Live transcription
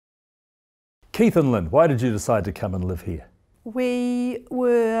Keith and Lynne, why did you decide to come and live here? We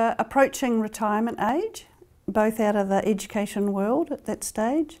were approaching retirement age, both out of the education world at that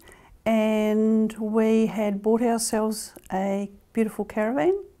stage, and we had bought ourselves a beautiful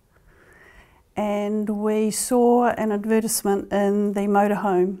caravan, and we saw an advertisement in the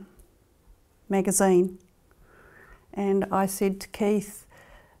Motorhome magazine, and I said to Keith,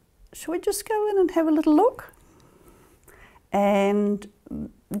 shall we just go in and have a little look? And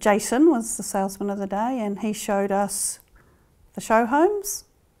Jason was the salesman of the day, and he showed us the show homes,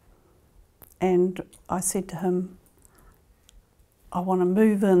 and I said to him, I want to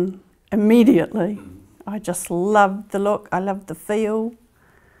move in immediately. I just loved the look, I loved the feel,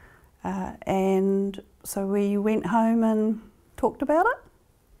 and so we went home and talked about it,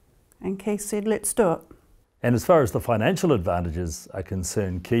 and Keith said, let's do it. And as far as the financial advantages are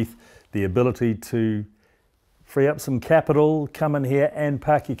concerned, Keith, the ability to free up some capital, come in here and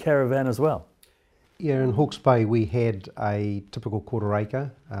park your caravan as well. Yeah, in Hawke's Bay we had a typical quarter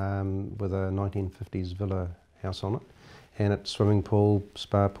acre with a 1950s villa house on it, and it's swimming pool,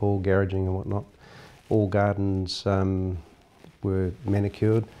 spa pool, garaging and whatnot. All gardens were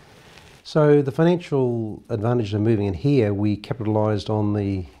manicured. So the financial advantage of moving in here, we capitalised on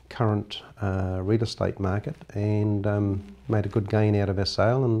the current real estate market and made a good gain out of our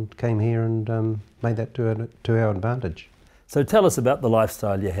sale and came here and made that to our advantage. So tell us about the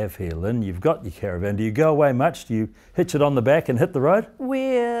lifestyle you have here, Lynne. You've got your caravan. Do you go away much? Do you hitch it on the back and hit the road?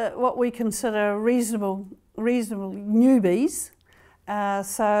 We're what we consider reasonable newbies.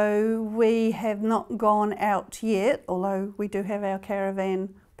 So we have not gone out yet, although we do have our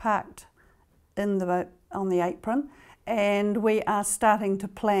caravan parked in the on the apron, and we are starting to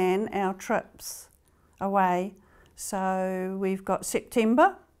plan our trips away. So we've got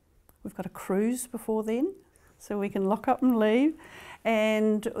September, we've got a cruise before then, so we can lock up and leave.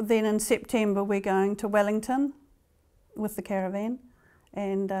 And then in September we're going to Wellington with the caravan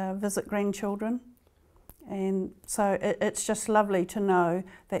and visit grandchildren. And so it's just lovely to know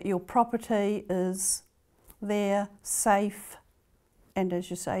that your property is there, safe, and as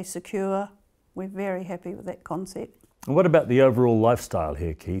you say, secure. We're very happy with that concept. And what about the overall lifestyle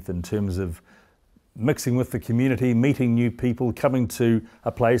here, Keith, in terms of mixing with the community, meeting new people, coming to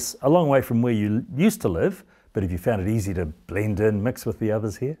a place a long way from where you used to live, but have you found it easy to blend in, mix with the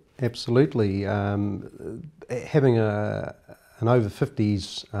others here? Absolutely. Having an over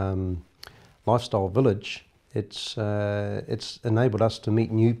 50s lifestyle village, it's enabled us to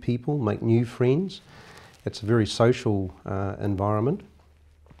meet new people, make new friends. It's a very social environment,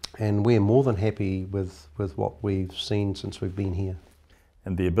 and we're more than happy with what we've seen since we've been here.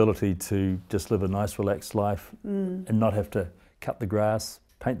 And the ability to just live a nice relaxed life and not have to cut the grass,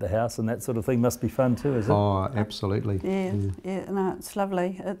 paint the house and that sort of thing must be fun too, is it? Oh, absolutely. Yeah, no, it's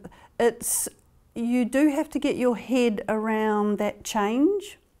lovely. You do have to get your head around that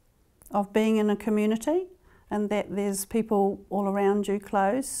change of being in a community and that there's people all around you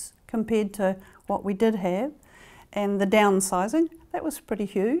close compared to what we did have, and the downsizing, that was pretty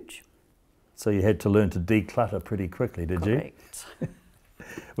huge. So you had to learn to declutter pretty quickly, did Correct. you?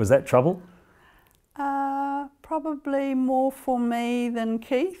 Was that trouble? Probably more for me than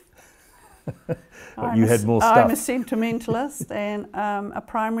Keith. You had more stuff. I'm a sentimentalist and a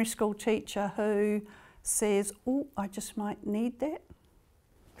primary school teacher who says, oh, I just might need that.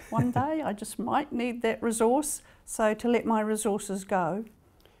 One day I just might need that resource. So to let my resources go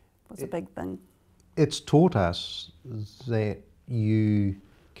was a big thing. It's taught us that you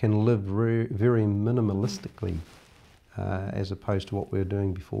can live very minimalistically as opposed to what we were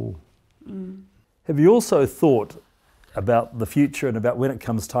doing before. Have you also thought about the future and about when it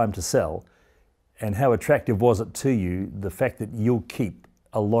comes time to sell, and how attractive was it to you, the fact that you'll keep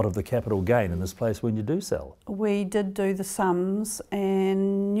a lot of the capital gain in this place when you do sell? We did do the sums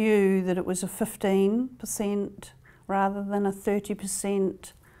and knew that it was a 15% rather than a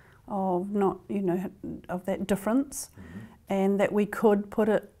 30% of of that difference, and that we could put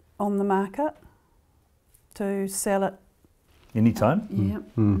it on the market to sell it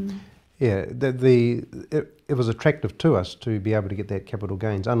anytime. Yeah, it was attractive to us to be able to get that capital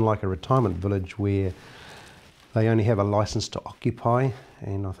gains, unlike a retirement village where they only have a licence to occupy,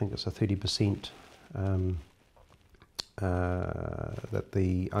 and I think it's a 30% that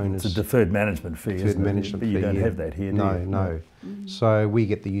the owners... It's a deferred management fee, isn't it? But you don't have that here, do you? No. So we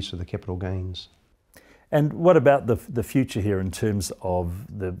get the use of the capital gains. And what about the future here in terms of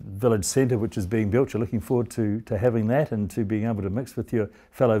the village centre which is being built? You're looking forward to having that and to being able to mix with your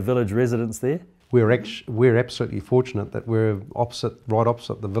fellow village residents there? We're absolutely fortunate that we're right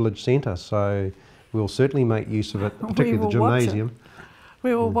opposite the village centre, so we'll certainly make use of it, particularly the gymnasium.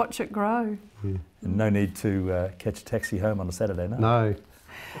 We will watch it grow. Yeah. And no need to catch a taxi home on a Saturday night. No.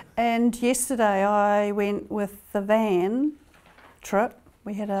 And yesterday I went with the van trip.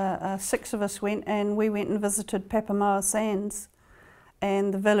 We had 6 of us went, and we went and visited Papamoa Sands.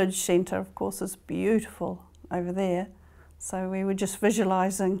 And the village centre, of course, is beautiful over there. So we were just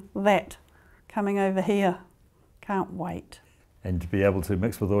visualising that coming over here. Can't wait. And to be able to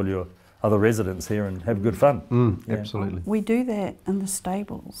mix with all your other residents here and have good fun. Yeah. Absolutely. We do that in the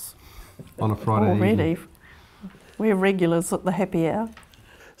stables On a Friday already. evening. We're regulars at the happy hour.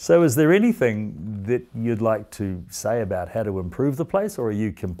 So is there anything that you'd like to say about how to improve the place, or are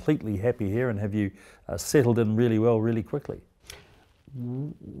you completely happy here and have you settled in really well really quickly?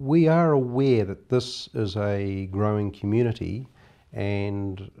 We are aware that this is a growing community,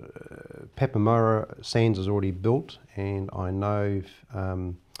 and Papamoa Sands is already built, and I know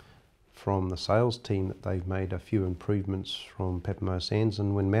from the sales team that they've made a few improvements from Papamoa Sands,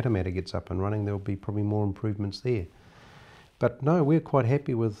 and when Matamata gets up and running there'll be probably more improvements there. But no, we're quite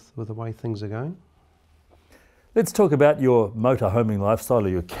happy with the way things are going. Let's talk about your motorhoming lifestyle, or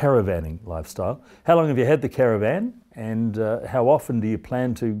your caravanning lifestyle. How long have you had the caravan, and how often do you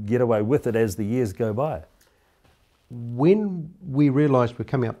plan to get away with it as the years go by? When we realised we're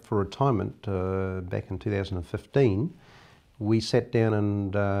coming up for retirement back in 2015, we sat down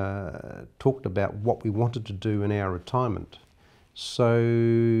and talked about what we wanted to do in our retirement. So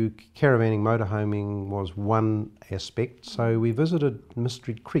caravanning, motorhoming was one aspect. So we visited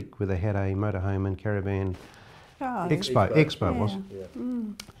Mystery Creek, where they had a motorhome and caravan expo Yeah. was,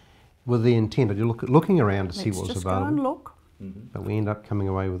 with the intent of looking around to see what was Let's just available. go and look. But we end up coming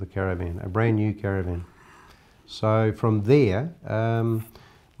away with a caravan, a brand new caravan. So from there,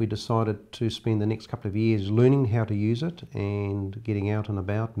 we decided to spend the next couple of years learning how to use it and getting out and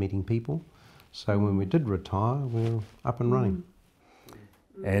about, meeting people. So when we did retire, we were up and running.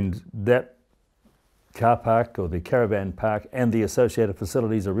 And that car park, or the caravan park, and the associated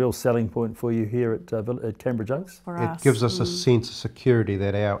facilities, a real selling point for you here at Cambridge Oaks? For It us. gives us a sense of security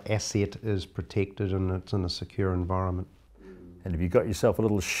that our asset is protected and it's in a secure environment. And have you got yourself a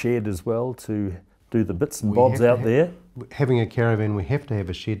little shed as well to do the bits and We bobs have to out there? Having a caravan, we have to have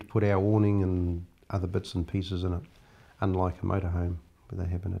a shed to put our awning and other bits and pieces in it, unlike a motorhome where they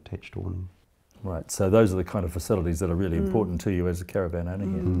have an attached awning. Right, so those are the kind of facilities that are really important to you as a caravan owner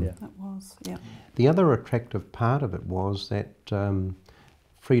here. Yeah. That was, yeah. The other attractive part of it was that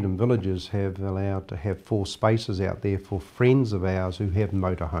Freedom Villages have allowed to have 4 spaces out there for friends of ours who have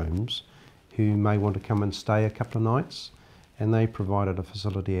motorhomes who may want to come and stay a couple of nights, and they provided a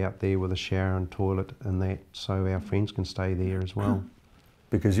facility out there with a shower and toilet and that, so our friends can stay there as well.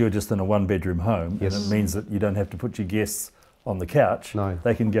 Because you're just in a 1-bedroom home, Yes. and it means that you don't have to put your guests on the couch. No.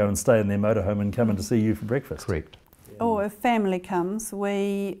 They can go and stay in their motorhome and come in to see you for breakfast. Correct. Or if family comes,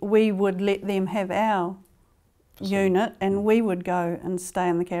 we would let them have our unit, and we would go and stay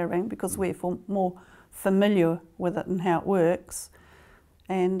in the caravan because we're more familiar with it and how it works.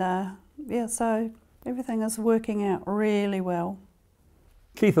 And yeah, so everything is working out really well.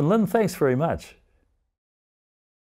 Keith and Lynne, thanks very much.